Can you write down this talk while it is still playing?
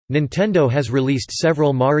Nintendo has released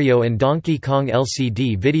several Mario and Donkey Kong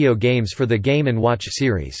LCD video games for the Game & Watch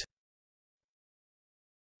series.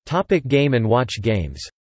 Game & Watch games.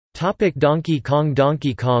 Donkey Kong.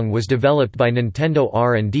 Donkey Kong was developed by Nintendo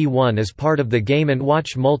R&D1 as part of the Game &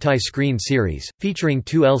 Watch multi-screen series, featuring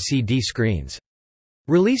 2 LCD screens.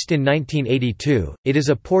 Released in 1982, it is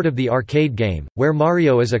a port of the arcade game, where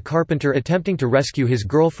Mario is a carpenter attempting to rescue his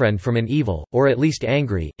girlfriend from an evil, or at least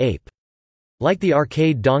angry, ape. Like the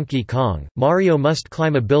arcade Donkey Kong, Mario must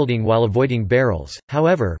climb a building while avoiding barrels,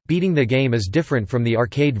 however, beating the game is different from the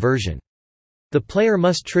arcade version. The player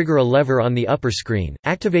must trigger a lever on the upper screen,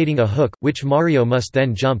 activating a hook, which Mario must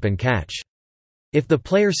then jump and catch. If the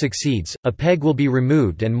player succeeds, a peg will be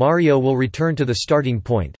removed and Mario will return to the starting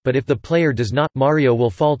point, but if the player does not, Mario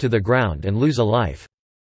will fall to the ground and lose a life.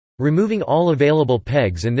 Removing all available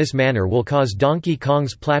pegs in this manner will cause Donkey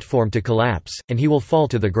Kong's platform to collapse, and he will fall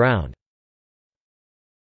to the ground.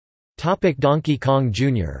 Donkey Kong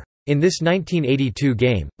Jr. In this 1982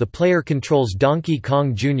 game, the player controls Donkey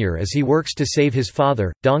Kong Jr. as he works to save his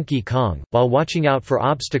father, Donkey Kong, while watching out for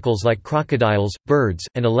obstacles like crocodiles, birds,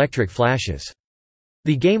 and electric flashes.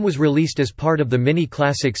 The game was released as part of the Mini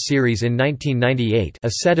Classics series in 1998, a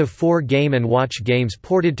set of 4 Game & Watch games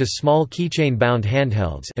ported to small keychain-bound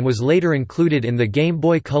handhelds, and was later included in the Game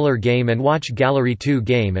Boy Color Game & Watch Gallery 2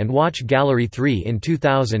 Game & Watch Gallery 3 in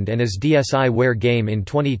 2000 and as DSiWare game in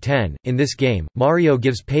 2010. In this game, Mario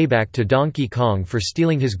gives payback to Donkey Kong for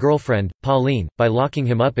stealing his girlfriend, Pauline, by locking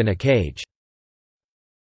him up in a cage.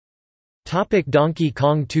 Donkey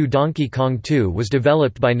Kong 2. Donkey Kong 2 was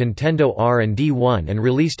developed by Nintendo R&D1 and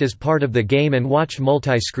released as part of the Game & Watch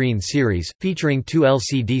multi-screen series, featuring 2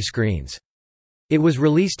 LCD screens. It was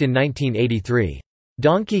released in 1983.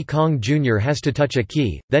 Donkey Kong Jr. has to touch a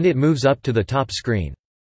key, then it moves up to the top screen.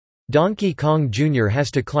 Donkey Kong Jr.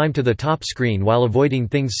 has to climb to the top screen while avoiding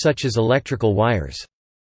things such as electrical wires.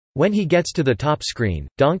 When he gets to the top screen,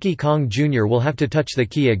 Donkey Kong Jr. will have to touch the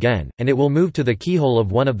key again, and it will move to the keyhole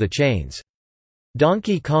of one of the chains.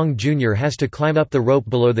 Donkey Kong Jr. has to climb up the rope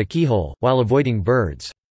below the keyhole, while avoiding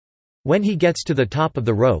birds. When he gets to the top of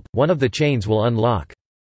the rope, one of the chains will unlock.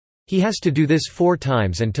 He has to do this 4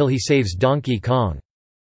 times until he saves Donkey Kong.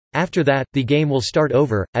 After that, the game will start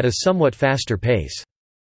over, at a somewhat faster pace.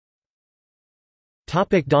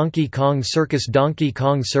 Donkey Kong Circus. Donkey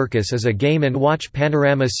Kong Circus is a Game & Watch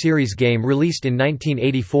Panorama series game released in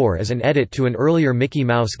 1984 as an edit to an earlier Mickey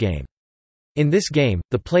Mouse game. In this game,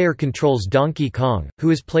 the player controls Donkey Kong, who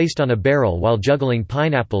is placed on a barrel while juggling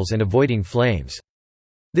pineapples and avoiding flames.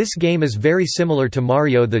 This game is very similar to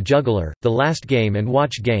Mario the Juggler, the last Game &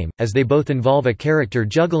 Watch game, as they both involve a character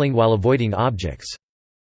juggling while avoiding objects.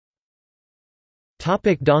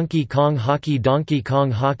 Donkey Kong Hockey. Donkey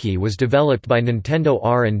Kong Hockey was developed by Nintendo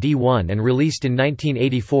R&D1 and released in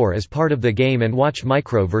 1984 as part of the Game & Watch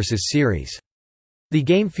Micro vs. series. The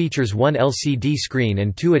game features 1 LCD screen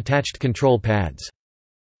and 2 attached control pads.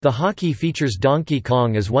 The hockey features Donkey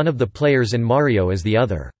Kong as one of the players and Mario as the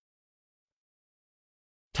other.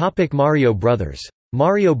 Mario Brothers.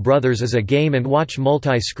 Mario Brothers is a Game & Watch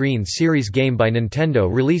multi-screen series game by Nintendo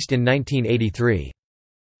released in 1983.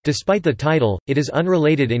 Despite the title, it is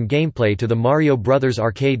unrelated in gameplay to the Mario Bros.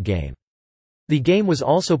 Arcade game. The game was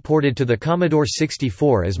also ported to the Commodore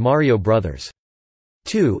 64 as Mario Bros.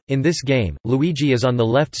 2. In this game, Luigi is on the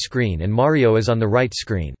left screen and Mario is on the right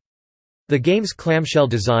screen. The game's clamshell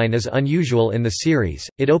design is unusual in the series,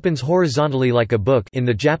 it opens horizontally like a book in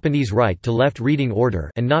the Japanese right-to-left reading order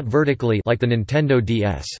and not vertically like the Nintendo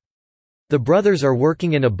DS. The brothers are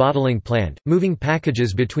working in a bottling plant, moving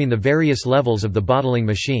packages between the various levels of the bottling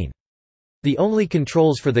machine. The only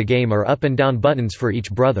controls for the game are up and down buttons for each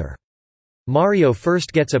brother. Mario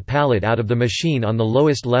first gets a pallet out of the machine on the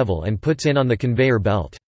lowest level and puts it on the conveyor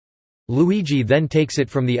belt. Luigi then takes it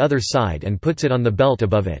from the other side and puts it on the belt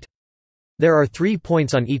above it. There are 3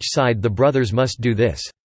 points on each side. The brothers must do this.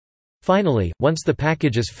 Finally, once the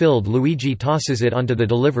package is filled, Luigi tosses it onto the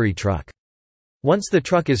delivery truck. Once the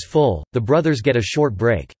truck is full, the brothers get a short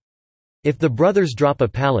break. If the brothers drop a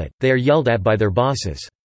pallet, they are yelled at by their bosses.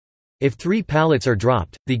 If 3 pallets are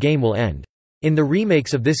dropped, the game will end. In the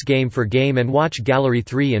remakes of this game for Game & Watch Gallery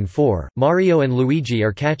 3 and 4, Mario and Luigi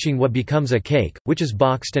are catching what becomes a cake, which is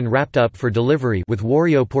boxed and wrapped up for delivery, with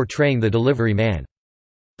Wario portraying the delivery man.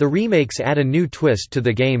 The remakes add a new twist to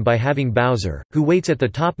the game by having Bowser, who waits at the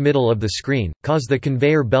top middle of the screen, cause the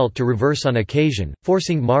conveyor belt to reverse on occasion,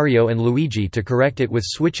 forcing Mario and Luigi to correct it with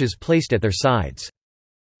switches placed at their sides.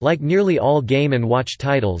 Like nearly all Game & Watch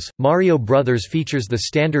titles, Mario Bros. Features the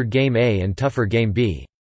standard Game A and tougher Game B.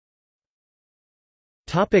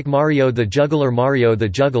 Mario the Juggler. Mario the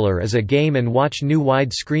Juggler is a Game & Watch new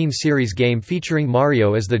wide-screen series game featuring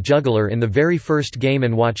Mario as the juggler in the very first Game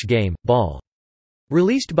 & Watch game, Ball.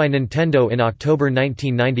 Released by Nintendo in October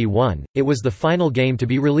 1991, it was the final game to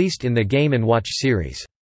be released in the Game & Watch series.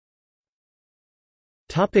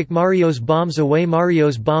 Mario's Bombs Away.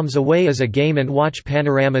 Mario's Bombs Away is a Game & Watch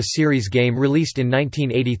Panorama series game released in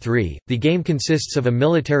 1983. The game consists of a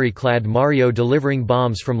military-clad Mario delivering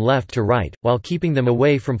bombs from left to right, while keeping them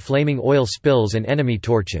away from flaming oil spills and enemy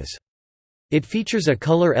torches. It features a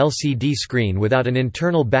color LCD screen without an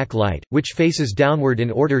internal backlight, which faces downward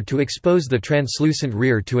in order to expose the translucent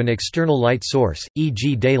rear to an external light source,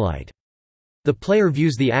 e.g. daylight. The player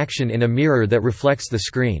views the action in a mirror that reflects the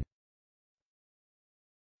screen.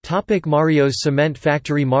 Mario's Cement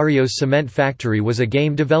Factory. Mario's Cement Factory was a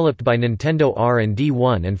game developed by Nintendo R&D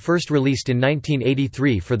 1 and first released in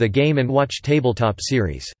 1983 for the Game & Watch tabletop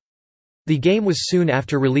series. The game was soon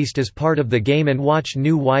after released as part of the Game & Watch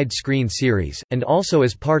new widescreen series, and also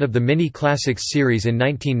as part of the Mini Classics series in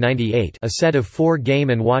 1998, a set of 4 Game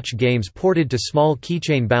 & Watch games ported to small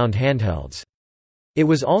keychain-bound handhelds. It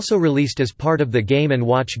was also released as part of the Game &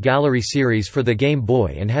 Watch Gallery series for the Game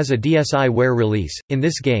Boy and has a DSiWare release. In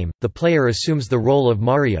this game, the player assumes the role of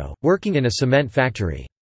Mario, working in a cement factory.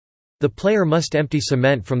 The player must empty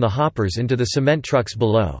cement from the hoppers into the cement trucks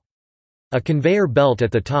below. A conveyor belt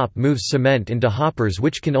at the top moves cement into hoppers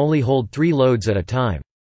which can only hold 3 loads at a time.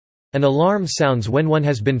 An alarm sounds when one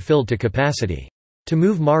has been filled to capacity. To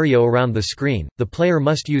move Mario around the screen, the player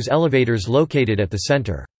must use elevators located at the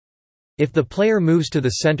center. If the player moves to the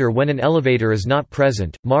center when an elevator is not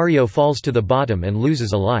present, Mario falls to the bottom and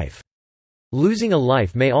loses a life. Losing a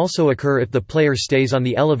life may also occur if the player stays on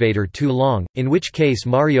the elevator too long, in which case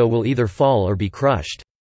Mario will either fall or be crushed.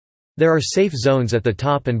 There are safe zones at the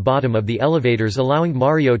top and bottom of the elevators allowing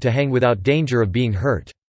Mario to hang without danger of being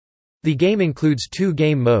hurt. The game includes 2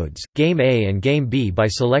 game modes, Game A and Game B. By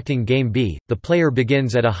selecting Game B, the player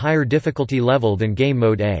begins at a higher difficulty level than Game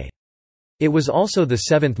Mode A. It was also the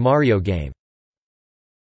 7th Mario game.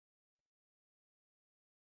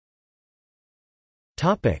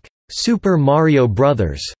 Super Mario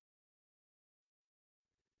Bros.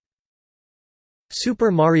 Super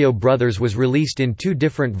Mario Bros. Was released in 2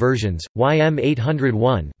 different versions,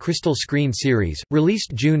 YM801 Crystal Screen Series,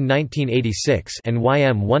 released June 1986, and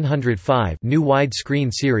YM105 New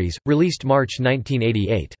Wide-Screen Series, released March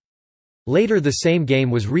 1988. Later the same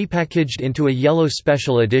game was repackaged into a yellow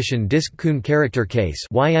special edition Disc-Kun character case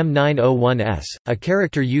YM901S, a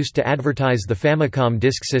character used to advertise the Famicom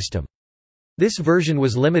Disk System. This version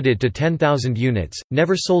was limited to 10,000 units,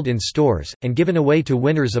 never sold in stores, and given away to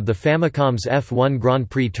winners of the Famicom's F1 Grand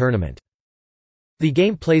Prix tournament. The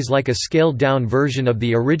game plays like a scaled-down version of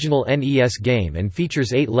the original NES game and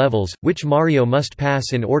features 8 levels, which Mario must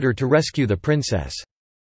pass in order to rescue the princess.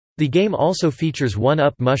 The game also features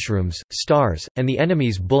 1-up mushrooms, stars, and the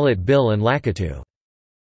enemies Bullet Bill and Lakitu.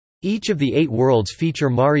 Each of the 8 worlds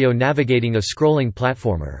feature Mario navigating a scrolling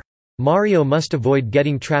platformer. Mario must avoid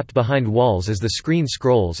getting trapped behind walls as the screen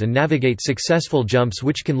scrolls and navigate successful jumps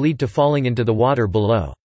which can lead to falling into the water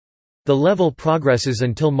below. The level progresses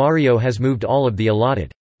until Mario has moved all of the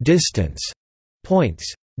allotted distance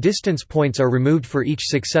points. Distance points are removed for each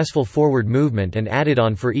successful forward movement and added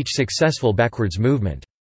on for each successful backwards movement.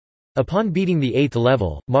 Upon beating the 8th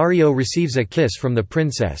level, Mario receives a kiss from the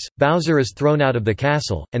princess, Bowser is thrown out of the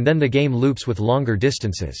castle, and then the game loops with longer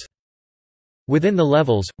distances. Within the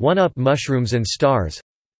levels, 1-up mushrooms and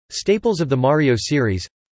stars—staples of the Mario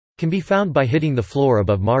series—can be found by hitting the floor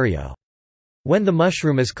above Mario. When the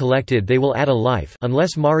mushroom is collected they will add a life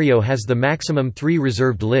unless Mario has the maximum 3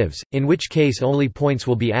 reserved lives, in which case only points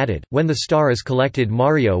will be added. When the star is collected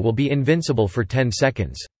Mario will be invincible for 10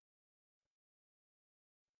 seconds.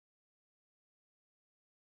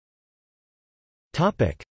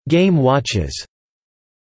 Game watches.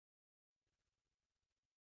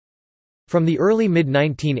 From the early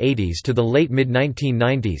mid-1980s to the late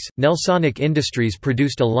mid-1990s, Nelsonic Industries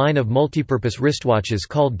produced a line of multipurpose wristwatches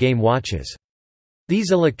called Game Watches.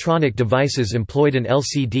 These electronic devices employed an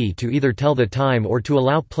LCD to either tell the time or to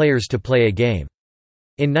allow players to play a game.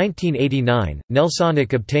 In 1989,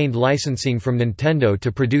 Nelsonic obtained licensing from Nintendo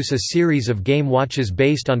to produce a series of game watches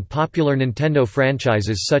based on popular Nintendo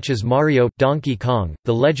franchises such as Mario, Donkey Kong,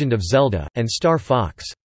 The Legend of Zelda, and Star Fox.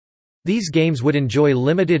 These games would enjoy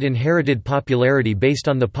limited inherited popularity based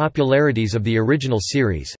on the popularities of the original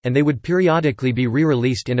series, and they would periodically be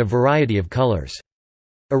re-released in a variety of colors.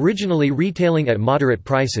 Originally retailing at moderate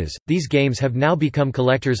prices, these games have now become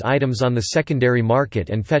collector's items on the secondary market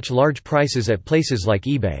and fetch large prices at places like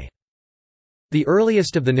eBay. The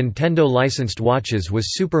earliest of the Nintendo-licensed watches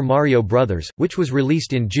was Super Mario Bros., which was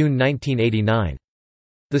released in June 1989.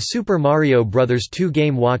 The Super Mario Bros. 2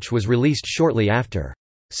 Game Watch was released shortly after.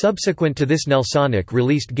 Subsequent to this Nelsonic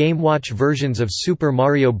released Game Watch versions of Super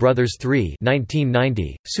Mario Bros. 3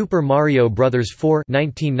 (1990), Super Mario Bros. 4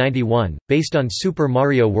 (1991), based on Super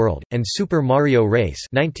Mario World, and Super Mario Race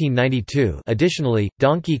 (1992). Additionally,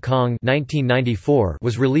 Donkey Kong (1994)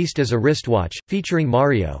 was released as a wristwatch, featuring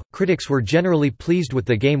Mario. Critics were generally pleased with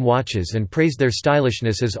the Game Watches and praised their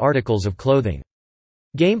stylishness as articles of clothing.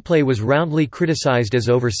 Gameplay was roundly criticized as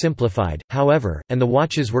oversimplified, however, and the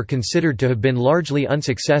watches were considered to have been largely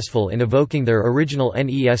unsuccessful in evoking their original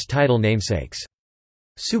NES title namesakes.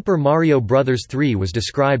 Super Mario Bros. 3 was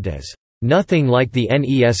described as, "...nothing like the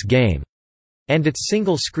NES game", and its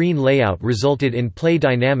single-screen layout resulted in play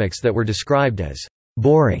dynamics that were described as,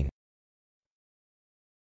 "...boring".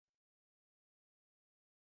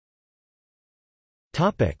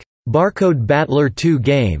 Barcode Battler II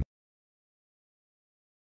game.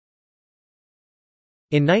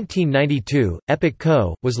 In 1992, Epic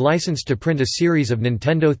Co. was licensed to print a series of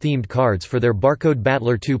Nintendo-themed cards for their Barcode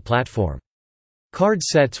Battler II platform. Card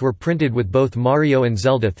sets were printed with both Mario and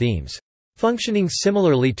Zelda themes. Functioning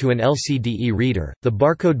similarly to an LCD reader, the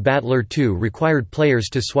Barcode Battler II required players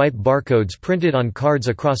to swipe barcodes printed on cards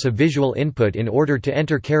across a visual input in order to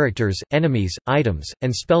enter characters, enemies, items,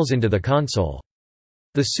 and spells into the console.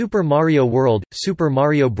 The Super Mario World, Super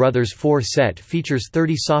Mario Bros. 4 set features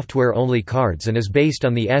 30 software-only cards and is based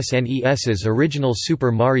on the SNES's original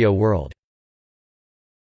Super Mario World.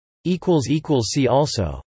 See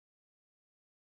also